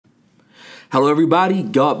Hello, everybody.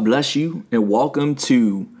 God bless you, and welcome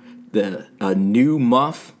to the new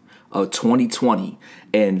month of 2020.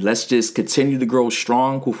 And let's just continue to grow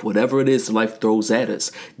strong with whatever it is life throws at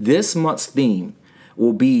us. This month's theme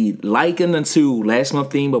will be likened unto last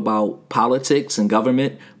month's theme about politics and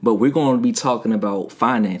government, but we're going to be talking about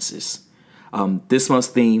finances. This month's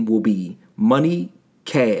theme will be Money,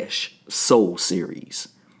 Cash, Soul series.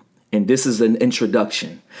 And this is an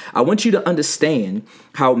introduction. I want you to understand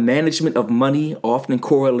how management of money often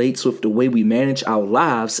correlates with the way we manage our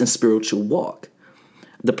lives and spiritual walk.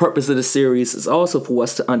 The purpose of the series is also for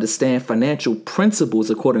us to understand financial principles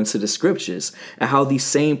according to the scriptures and how these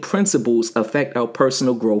same principles affect our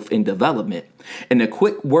personal growth and development. And a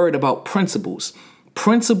quick word about principles.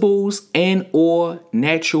 Principles and or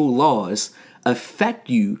natural laws affect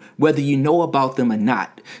you whether you know about them or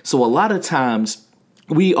not. So a lot of times,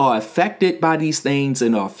 we are affected by these things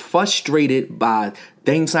and are frustrated by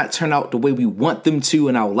things not turn out the way we want them to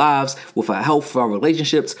in our lives, with our health, our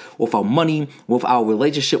relationships, with our money, with our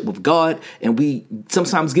relationship with God. And we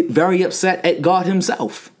sometimes get very upset at God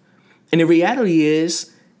himself. And the reality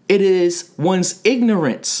is, it is one's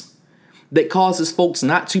ignorance that causes folks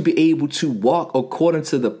not to be able to walk according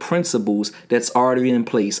to the principles that's already in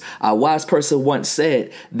place. A wise person once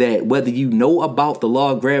said that whether you know about the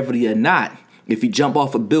law of gravity or not, if you jump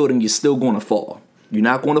off a building, you're still going to fall. You're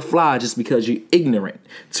not going to fly just because you're ignorant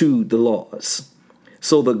to the laws.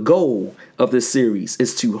 So the goal of this series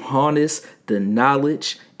is to harness the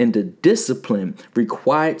knowledge and the discipline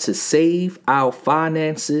required to save our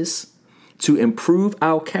finances, to improve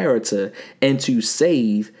our character, and to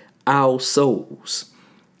save our souls.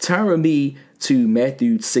 Turn with me to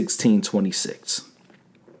Matthew 16:26.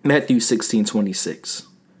 Matthew 16:26.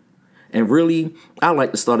 And really, I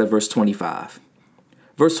like to start at verse 25.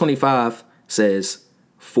 Verse 25 says,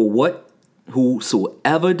 "For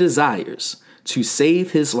whosoever desires to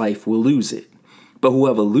save his life will lose it, but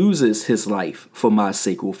whoever loses his life for my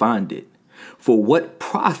sake will find it. For what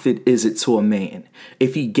profit is it to a man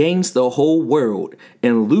if he gains the whole world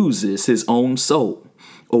and loses his own soul?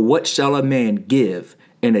 Or what shall a man give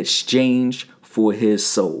in exchange for his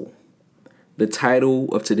soul?" The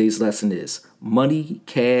title of today's lesson is Money,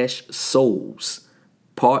 Cash, Souls,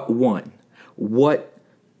 Part 1. What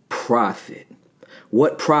profit?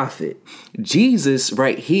 What profit? Jesus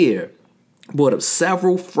right here brought up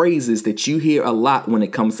several phrases that you hear a lot when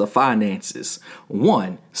it comes to finances.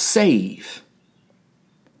 One, save.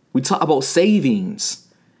 We talk about savings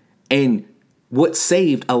and what's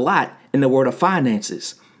saved a lot in the word of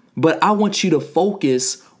finances. But I want you to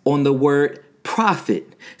focus on the word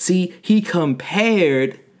profit. See, he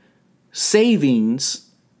compared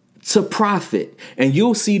savings to profit. And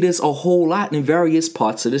you'll see this a whole lot in various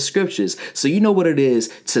parts of the scriptures. So you know what it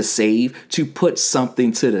is to save, to put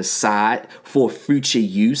something to the side for future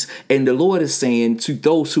use. And the Lord is saying to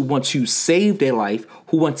those who want to save their life,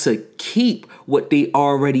 who want to keep what they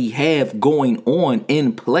already have going on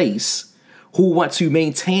in place, who want to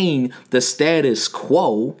maintain the status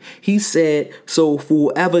quo, he said, so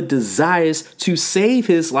whoever desires to save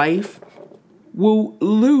his life will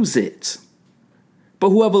lose it. But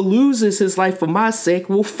whoever loses his life for my sake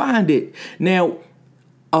will find it. Now,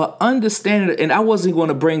 understand it, and I wasn't going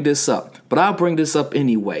to bring this up, but I'll bring this up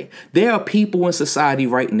anyway. There are people in society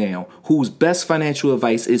right now whose best financial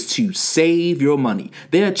advice is to save your money.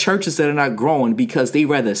 There are churches that are not growing because they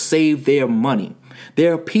rather save their money.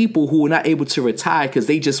 There are people who are not able to retire because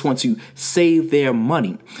they just want to save their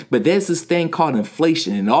money. But there's this thing called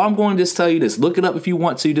inflation. And all I'm going to just tell you this. Look it up if you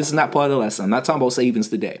want to. This is not part of the lesson. I'm not talking about savings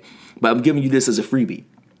today. But I'm giving you this as a freebie.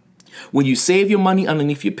 When you save your money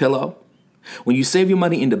underneath your pillow, when you save your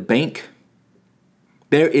money in the bank,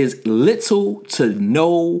 there is little to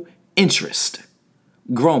no interest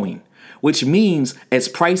growing. Which means as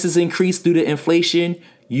prices increase due to inflation,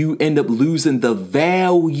 you end up losing the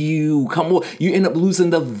value. Come on. You end up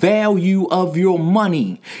losing the value of your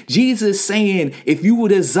money. Jesus saying, if you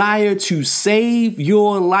would desire to save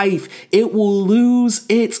your life, it will lose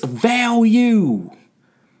its value.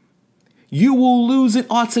 You will lose it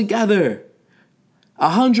altogether.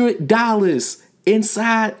 $100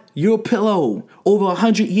 inside your pillow over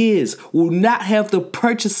 100 years will not have the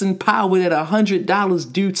purchasing power that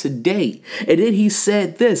 $100 do today. And then he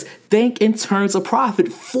said this, think in terms of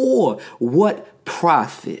profit. For what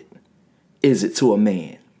profit is it to a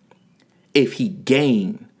man if he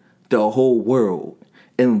gain the whole world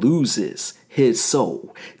and loses his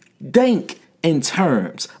soul? Think in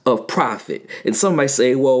terms of profit. And some might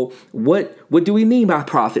say, well, what do we mean by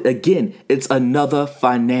profit? Again, it's another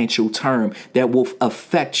financial term that will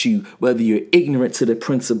affect you whether you're ignorant to the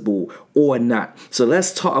principle or not. So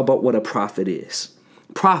let's talk about what a profit is.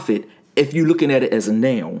 Profit, if you're looking at it as a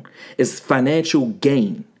noun, is financial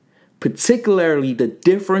gain, particularly the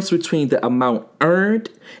difference between the amount earned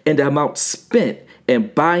and the amount spent in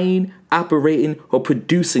buying, operating, or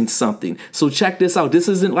producing something. So check this out. This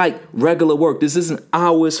isn't like regular work. This isn't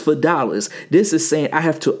hours for dollars. This is saying I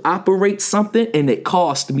have to operate something and it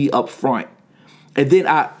cost me up front. And then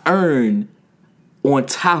I earn on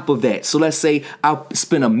top of that. So let's say I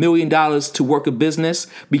spend $1 million to work a business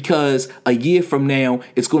because a year from now,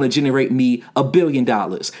 it's going to generate me $1 billion.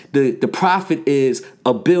 The profit is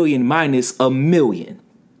 $1 billion minus $1 million.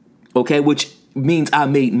 Okay, which means I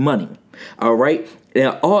made money. All right.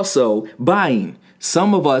 Now, also buying.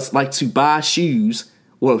 Some of us like to buy shoes.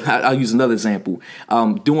 Well, I'll use another example.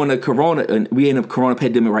 During the corona, and we in a corona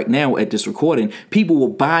pandemic right now at this recording, people were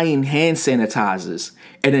buying hand sanitizers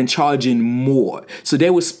and then charging more. So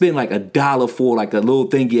they would spend like $1 for like a little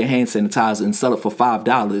thingy of hand sanitizer and sell it for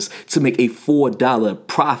 $5 to make a $4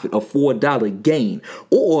 profit, a $4 gain.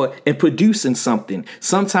 Or in producing something,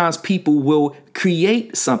 sometimes people will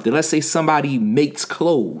create something. Let's say somebody makes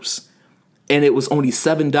clothes and it was only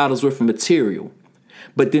 $7 worth of material,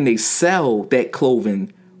 but then they sell that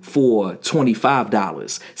clothing for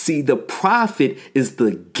 $25. See, the profit is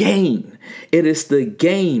the gain. It is the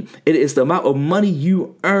gain. It is the amount of money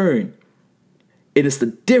you earn. It is the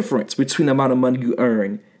difference between the amount of money you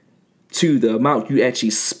earn to the amount you actually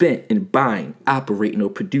spent in buying, operating, or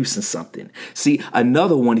producing something. See,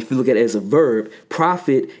 another one, if you look at it as a verb,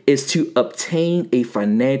 profit is to obtain a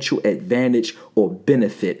financial advantage or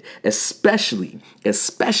benefit, especially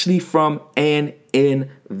from an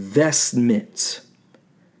investment.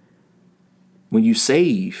 When you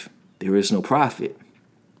save, there is no profit.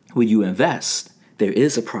 When you invest, there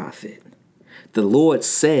is a profit. The Lord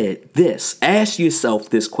said this. Ask yourself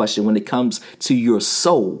this question when it comes to your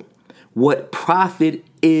soul. What profit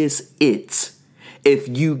is it if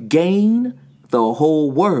you gain the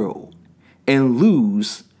whole world and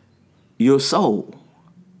lose your soul?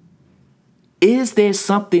 Is there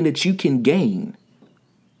something that you can gain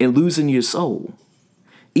in losing your soul,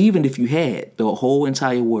 even if you had the whole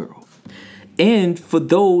entire world? And for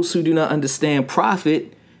those who do not understand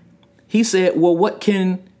profit, he said, well, what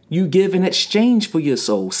can you give in exchange for your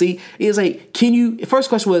soul? See, it's like, first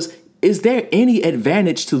question was, is there any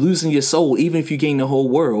advantage to losing your soul, even if you gain the whole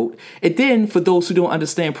world? And then for those who don't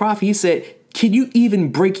understand profit, he said, can you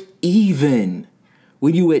even break even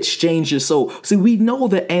when you exchange your soul? See, we know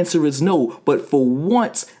the answer is no, but for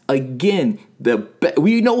once, again,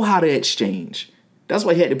 we know how to exchange. That's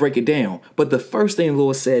why he had to break it down. But the first thing the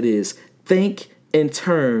Lord said is, think in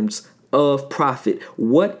terms of profit.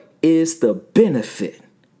 What is the benefit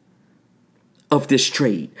of this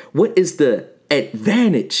trade? What is the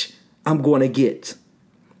advantage I'm going to get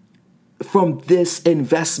from this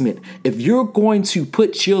investment? If you're going to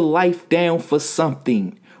put your life down for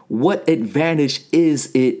something, what advantage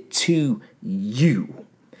is it to you?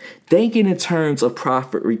 Thinking in terms of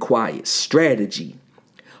profit requires strategy,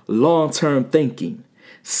 long-term thinking,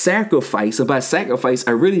 sacrifice. And by sacrifice,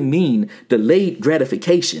 I really mean delayed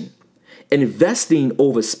gratification, investing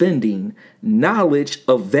over spending, knowledge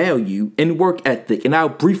of value, and work ethic. And I'll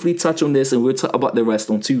briefly touch on this and we'll talk about the rest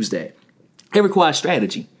on Tuesday. It requires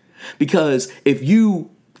strategy, because if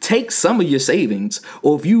you take some of your savings,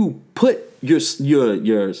 or if you put your soul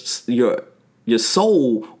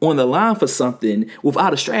on the line for something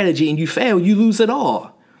without a strategy and you fail, you lose it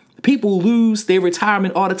all. People lose their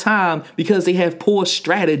retirement all the time because they have poor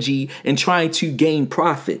strategy in trying to gain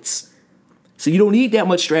profits. So you don't need that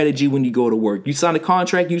much strategy when you go to work. You sign a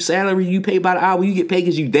contract, you salary, you pay by the hour, you get paid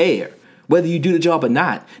because you're there, whether you do the job or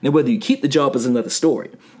not. Now, whether you keep the job is another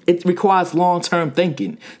story. It requires long-term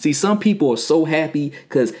thinking. See, some people are so happy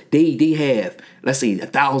because they have, let's say,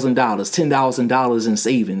 $1,000, $10,000 in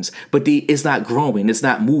savings, but it's not growing, it's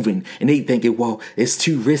not moving. And they thinking, well, it's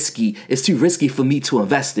too risky. It's too risky for me to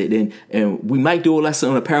invest it. And we might do a lesson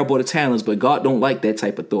on the parable of the talents, but God don't like that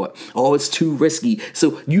type of thought. Oh, it's too risky.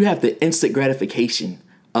 So you have the instant gratification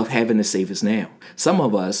of having the savings now. Some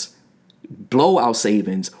of us blow our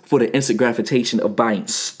savings for the instant gratification of buying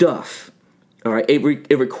stuff. All right,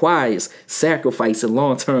 it requires sacrifice and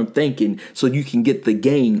long-term thinking so you can get the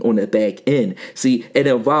gain on the back end. See, it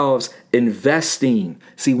involves investing.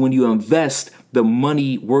 See, when you invest, the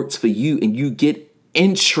money works for you and you get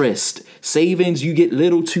interest. Savings, you get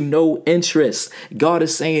little to no interest. God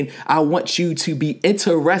is saying, I want you to be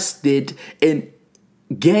interested in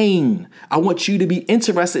gain. I want you to be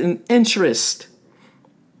interested in interest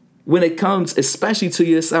when it comes, especially to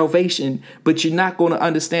your salvation. But you're not going to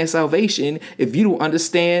understand salvation if you don't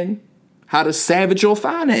understand how to savage your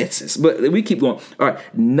finances. But we keep going. All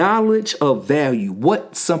right. Knowledge of value,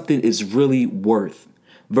 what something is really worth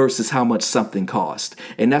versus how much something costs.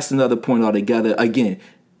 And that's another point altogether. Again,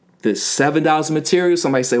 the $7 material.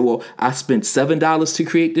 Somebody say, well, I spent $7 to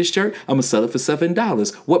create this shirt. I'm going to sell it for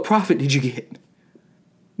 $7. What profit did you get?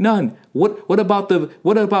 None. What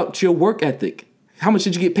about your work ethic? How much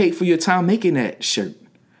did you get paid for your time making that shirt?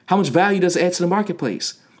 How much value does it add to the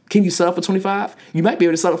marketplace? Can you sell it for 25? You might be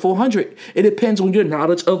able to sell it for 100. It depends on your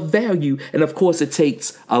knowledge of value. And of course, it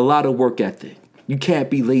takes a lot of work ethic. You can't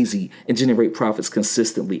be lazy and generate profits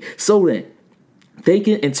consistently. So then,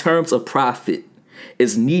 thinking in terms of profit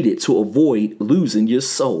is needed to avoid losing your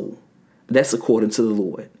soul. That's according to the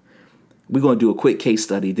Lord. We're going to do a quick case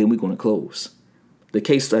study, then we're going to close. The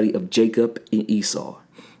case study of Jacob and Esau.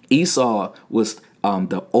 Esau was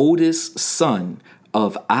the oldest son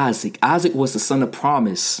of Isaac. Isaac was the son of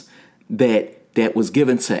promise that was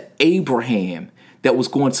given to Abraham, that was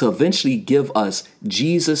going to eventually give us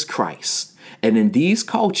Jesus Christ. And in these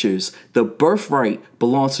cultures, the birthright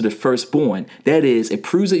belongs to the firstborn. That is, it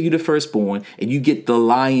proves that you're the firstborn and you get the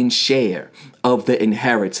lion's share of the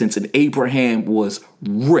inheritance. And Abraham was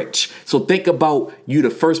rich. So think about you,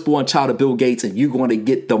 the firstborn child of Bill Gates, and you're going to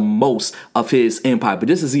get the most of his empire. But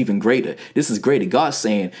this is even greater. This is greater. God's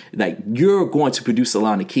saying, like, you're going to produce a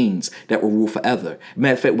line of kings that will rule forever.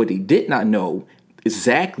 Matter of fact, what they did not know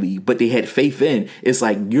exactly, but they had faith in, it's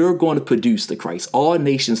like, you're going to produce the Christ. All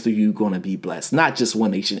nations through you going to be blessed. Not just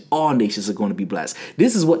one nation. All nations are going to be blessed.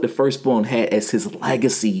 This is what the firstborn had as his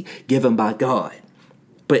legacy given by God.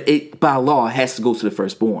 But it, by law, has to go to the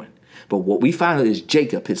firstborn. But what we find out is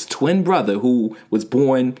Jacob, his twin brother, who was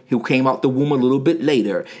born, who came out the womb a little bit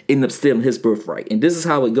later, ended up stealing his birthright. And this is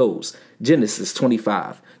how it goes. Genesis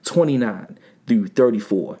 25, 29 through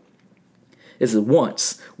 34. It says,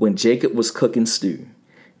 once when Jacob was cooking stew,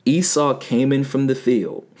 Esau came in from the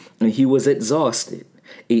field, and he was exhausted.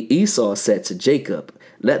 And Esau said to Jacob,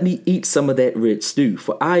 let me eat some of that red stew,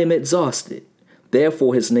 for I am exhausted.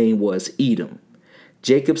 Therefore his name was Edom.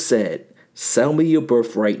 Jacob said, sell me your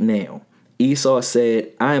birthright now. Esau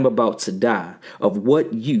said, I am about to die. Of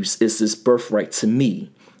what use is this birthright to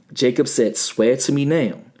me? Jacob said, swear to me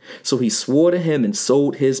now. So he swore to him and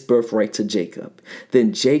sold his birthright to Jacob.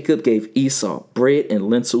 Then Jacob gave Esau bread and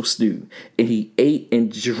lentil stew, and he ate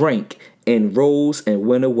and drank and rose and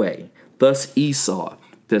went away. Thus Esau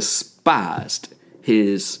despised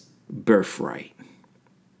his birthright.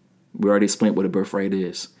 We already explained what a birthright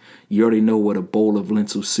is. You already know what a bowl of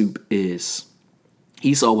lentil soup is.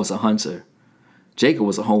 Esau was a hunter. Jacob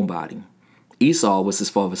was a homebody. Esau was his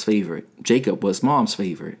father's favorite. Jacob was mom's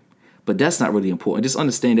favorite. But that's not really important. Just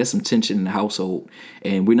understand there's some tension in the household.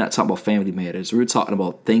 And we're not talking about family matters. We're talking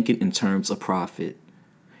about thinking in terms of profit.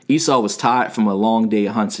 Esau was tired from a long day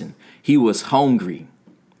of hunting. He was hungry.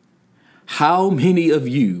 How many of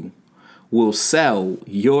you will sell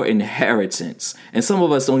your inheritance? And some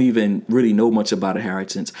of us don't even really know much about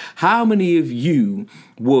inheritance. How many of you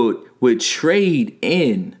would trade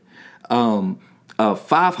in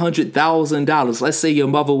 $500,000. Let's say your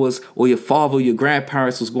mother was, or your father, or your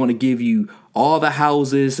grandparents was going to give you all the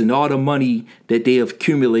houses and all the money that they have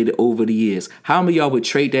accumulated over the years. How many of y'all would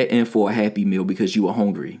trade that in for a Happy Meal because you were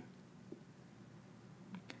hungry?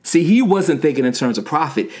 See, he wasn't thinking in terms of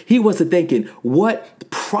profit. He wasn't thinking, what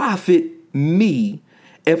profit me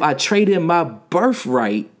if I trade in my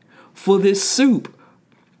birthright for this soup?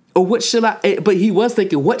 Or what shall I, but he was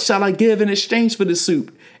thinking, what shall I give in exchange for the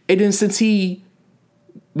soup? And then since he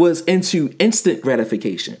was into instant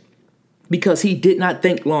gratification, because he did not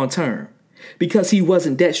think long term, because he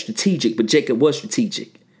wasn't that strategic, but Jacob was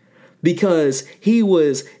strategic, because he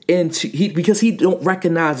was because he don't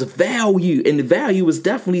recognize value, and the value was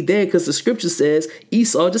definitely there because the scripture says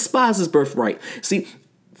Esau despises birthright. See,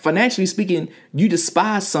 financially speaking, you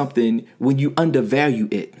despise something when you undervalue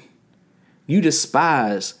it. You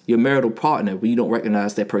despise your marital partner when you don't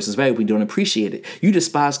recognize that person's value, when you don't appreciate it. You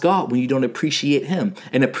despise God when you don't appreciate him.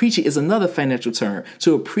 And appreciate is another financial term.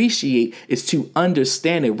 To appreciate is to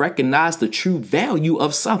understand and recognize the true value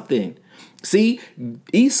of something. See,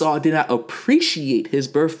 Esau did not appreciate his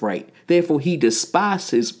birthright. Therefore, he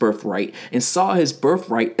despised his birthright and saw his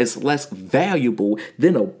birthright as less valuable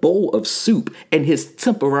than a bowl of soup and his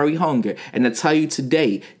temporary hunger. And I tell you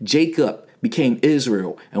today, Jacob became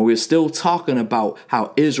Israel. And we're still talking about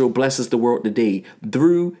how Israel blesses the world today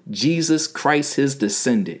through Jesus Christ, his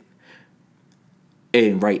descendant.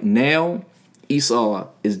 And right now, Esau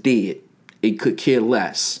is dead. It could care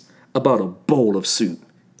less about a bowl of soup.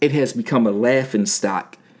 It has become a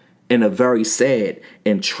laughingstock in a very sad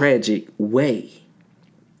and tragic way.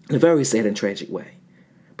 In a very sad and tragic way.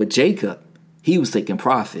 But Jacob, he was taking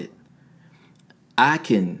profit. I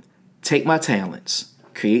can take my talents,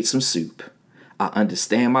 create some soup. I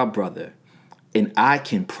understand my brother, and I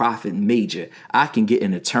can profit major. I can get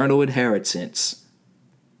an eternal inheritance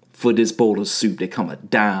for this bowl of soup that come a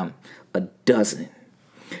dime a dozen.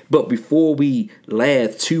 But before we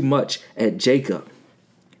laugh too much at Jacob,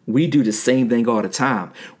 we do the same thing all the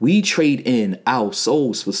time. We trade in our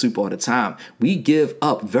souls for soup all the time. We give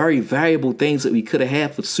up very valuable things that we could have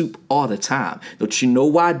had for soup all the time. Don't you know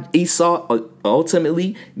why Esau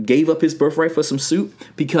ultimately gave up his birthright for some soup?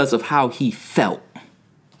 Because of how he felt.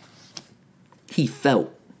 He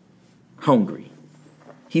felt hungry.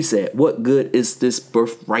 He said, what good is this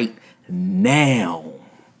birthright now?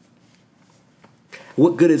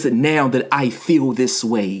 What good is it now that I feel this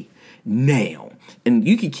way now? And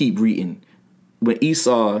you can keep reading. When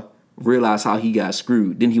Esau realized how he got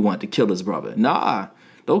screwed, then he wanted to kill his brother. Nah,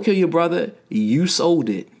 don't kill your brother. You sold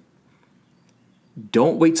it.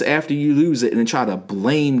 Don't wait till after you lose it and then try to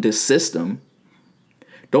blame the system.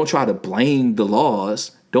 Don't try to blame the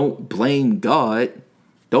laws. Don't blame God.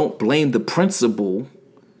 Don't blame the principle.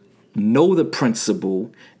 Know the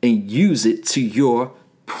principle and use it to your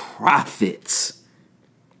profits.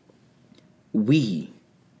 We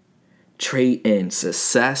trade in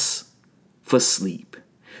success for sleep.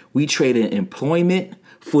 We trade in employment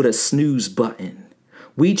for the snooze button.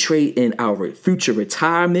 We trade in our future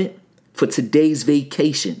retirement for today's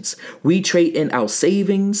vacations. We trade in our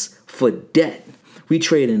savings for debt. We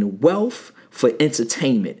trade in wealth for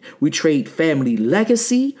entertainment. We trade family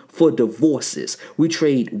legacy for divorces. We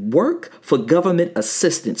trade work for government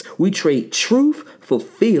assistance. We trade truth for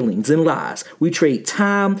feelings and lies. We trade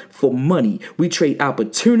time for money. We trade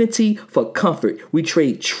opportunity for comfort. We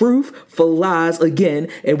trade truth for lies again.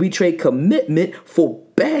 And we trade commitment for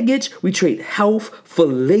baggage. We trade health for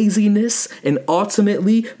laziness. And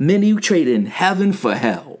ultimately, many trade in heaven for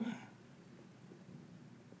hell.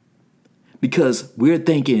 Because we're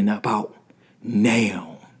thinking about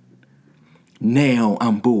now. Now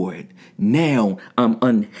I'm bored. Now I'm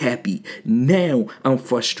unhappy. Now I'm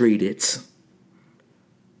frustrated.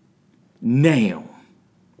 Now.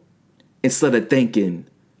 Instead of thinking,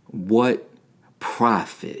 what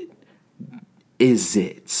profit is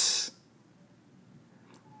it?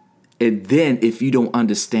 And then if you don't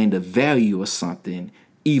understand the value of something,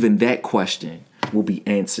 even that question will be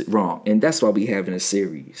answered wrong. And that's why we have in a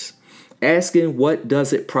series. Asking what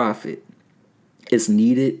does it profit is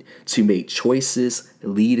needed to make choices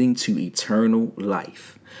leading to eternal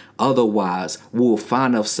life. Otherwise, we'll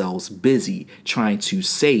find ourselves busy trying to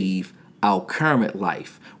save our current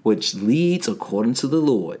life, which leads, according to the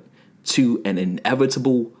Lord, to an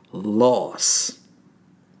inevitable loss.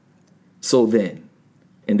 So then,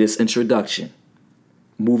 in this introduction,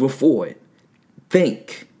 moving forward,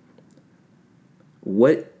 think,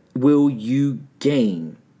 what will you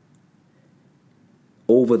gain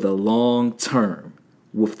over the long term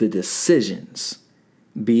with the decisions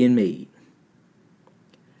being made?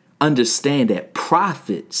 Understand that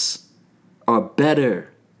profits are better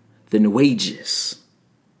than wages,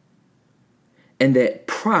 and that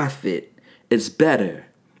profit is better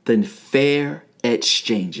than fair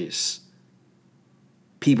exchanges.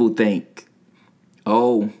 People think,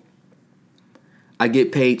 oh, I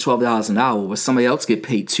get paid $12 an hour, but somebody else get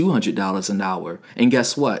paid $200 an hour. And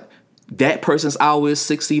guess what? That person's hour is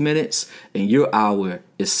 60 minutes and your hour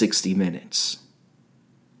is 60 minutes.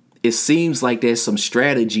 It seems like there's some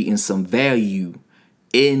strategy and some value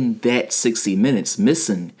in that 60 minutes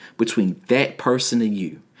missing between that person and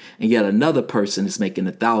you. And yet another person is making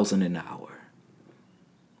 $1,000 an hour.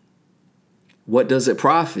 What does it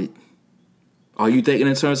profit? Are you thinking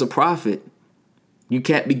in terms of profit? You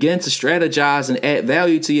can't begin to strategize and add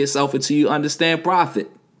value to yourself until you understand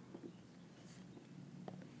profit.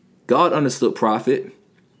 God understood profit.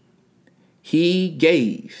 He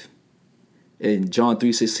gave. In John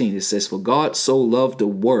 3:16, it says, for God so loved the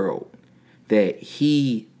world that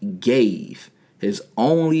he gave his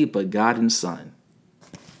only begotten son.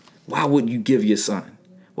 Why would you give your son?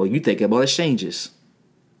 Well, you think about exchanges.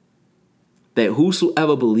 That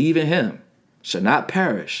whosoever believe in him shall not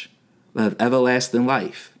perish, but have everlasting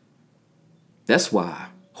life. That's why.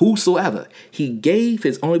 Whosoever. He gave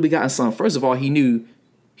his only begotten son. First of all, he knew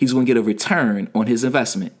he's going to get a return on his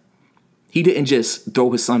investment. He didn't just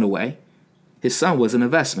throw his son away. His son was an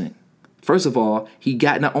investment. First of all, he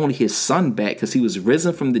got not only his son back because he was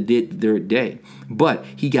risen from the dead the third day, but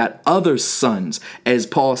he got other sons, as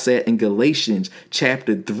Paul said in Galatians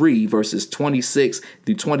chapter 3, verses 26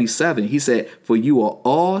 through 27. He said, "For you are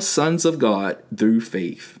all sons of God through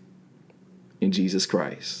faith in Jesus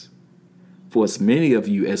Christ. For as many of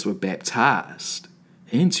you as were baptized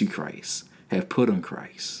into Christ have put on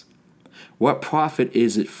Christ. What profit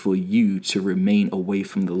is it for you to remain away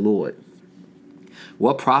from the Lord?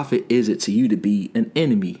 What profit is it to you to be an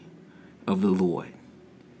enemy of the Lord?"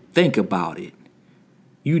 Think about it.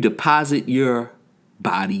 You deposit your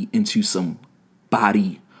body into some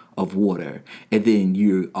body of water, and then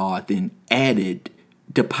you are then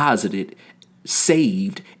deposited,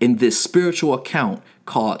 saved in this spiritual account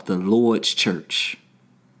called the Lord's church.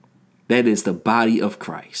 That is the body of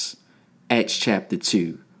Christ. Acts chapter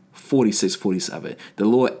 2, 46, 47. The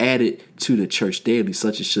Lord added to the church daily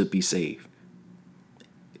such as should be saved.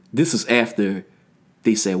 This is after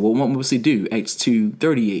they said, well, what must we do? Acts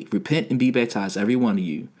 2:38. Repent and be baptized, every one of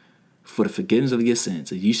you, for the forgiveness of your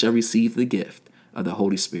sins, and ye shall receive the gift of the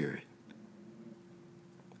Holy Spirit.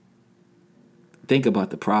 Think about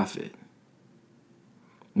the profit,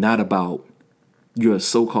 not about your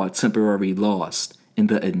so-called temporary loss in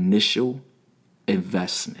the initial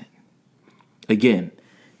investment. Again,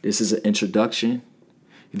 this is an introduction.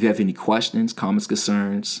 If you have any questions, comments,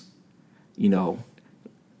 concerns,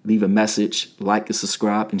 leave a message, like and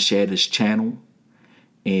subscribe, and share this channel.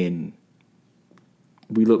 And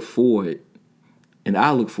we look forward, and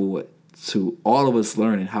I look forward to all of us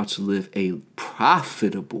learning how to live a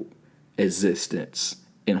profitable existence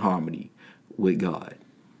in harmony with God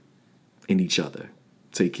and each other.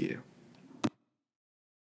 Take care.